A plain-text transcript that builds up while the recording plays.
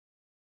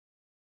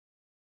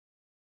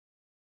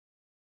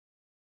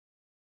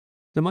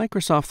The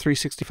Microsoft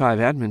 365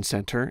 Admin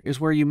Center is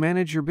where you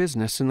manage your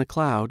business in the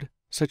cloud,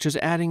 such as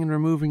adding and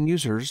removing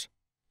users,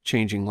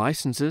 changing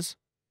licenses,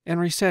 and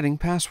resetting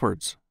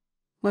passwords.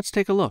 Let's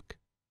take a look.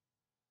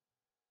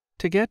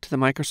 To get to the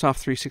Microsoft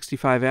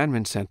 365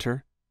 Admin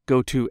Center,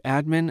 go to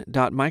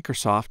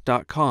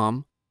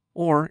admin.microsoft.com,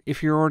 or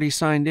if you're already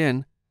signed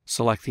in,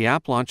 select the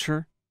App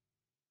Launcher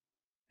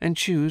and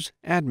choose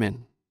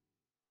Admin.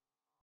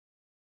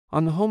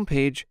 On the home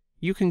page,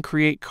 you can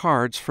create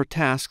cards for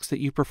tasks that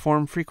you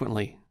perform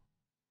frequently.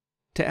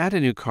 To add a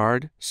new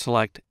card,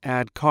 select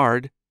Add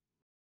Card,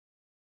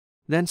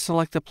 then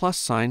select the plus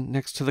sign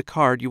next to the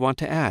card you want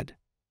to add.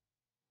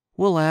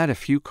 We'll add a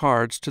few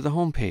cards to the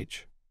home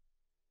page.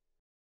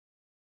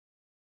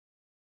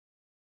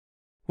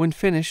 When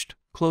finished,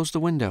 close the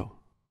window.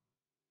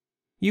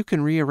 You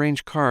can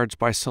rearrange cards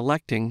by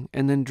selecting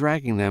and then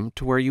dragging them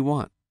to where you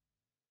want.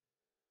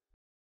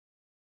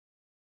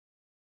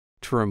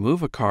 To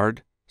remove a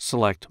card,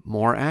 select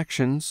More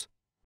Actions,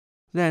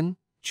 then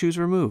choose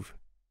Remove.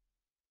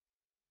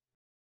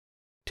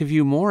 To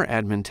view more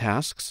admin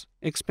tasks,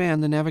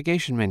 expand the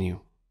navigation menu.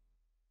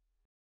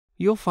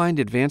 You'll find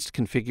advanced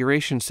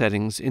configuration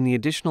settings in the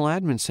additional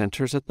admin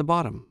centers at the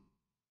bottom.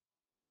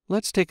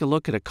 Let's take a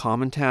look at a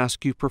common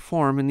task you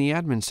perform in the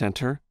Admin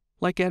Center,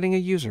 like adding a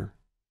user.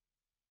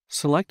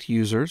 Select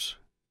Users,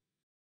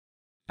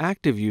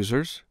 Active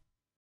Users,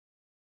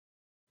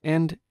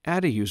 and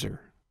Add a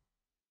User.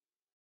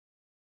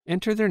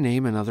 Enter their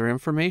name and other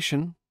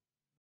information,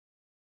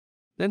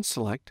 then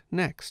select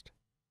Next.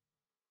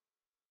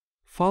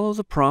 Follow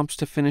the prompts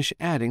to finish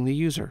adding the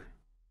user.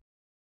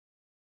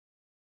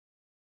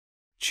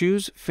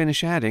 Choose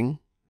Finish Adding,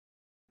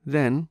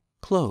 then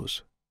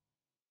Close.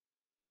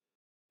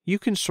 You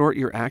can sort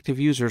your active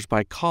users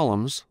by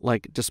columns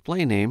like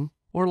display name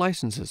or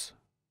licenses.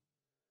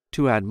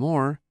 To add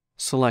more,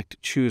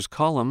 select Choose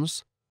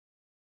Columns,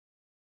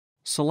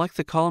 select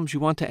the columns you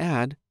want to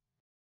add,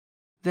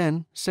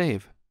 then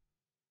Save.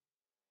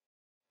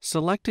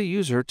 Select a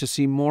user to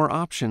see more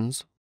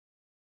options,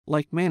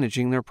 like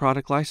managing their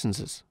product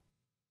licenses.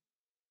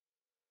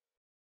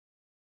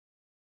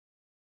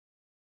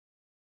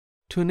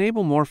 To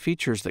enable more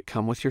features that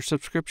come with your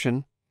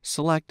subscription,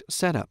 select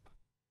Setup.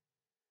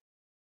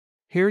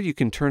 Here you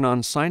can turn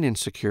on sign-in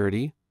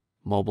security,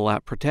 mobile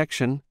app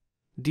protection,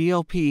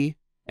 DLP,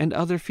 and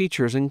other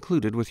features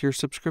included with your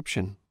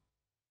subscription.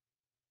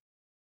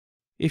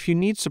 If you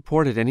need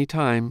support at any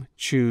time,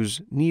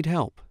 choose Need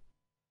Help.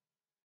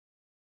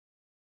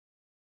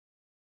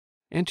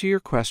 Enter your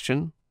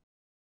question,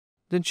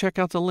 then check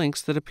out the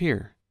links that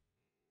appear.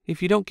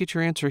 If you don't get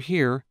your answer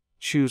here,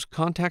 choose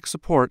Contact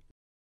Support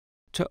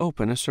to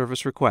open a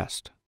service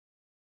request.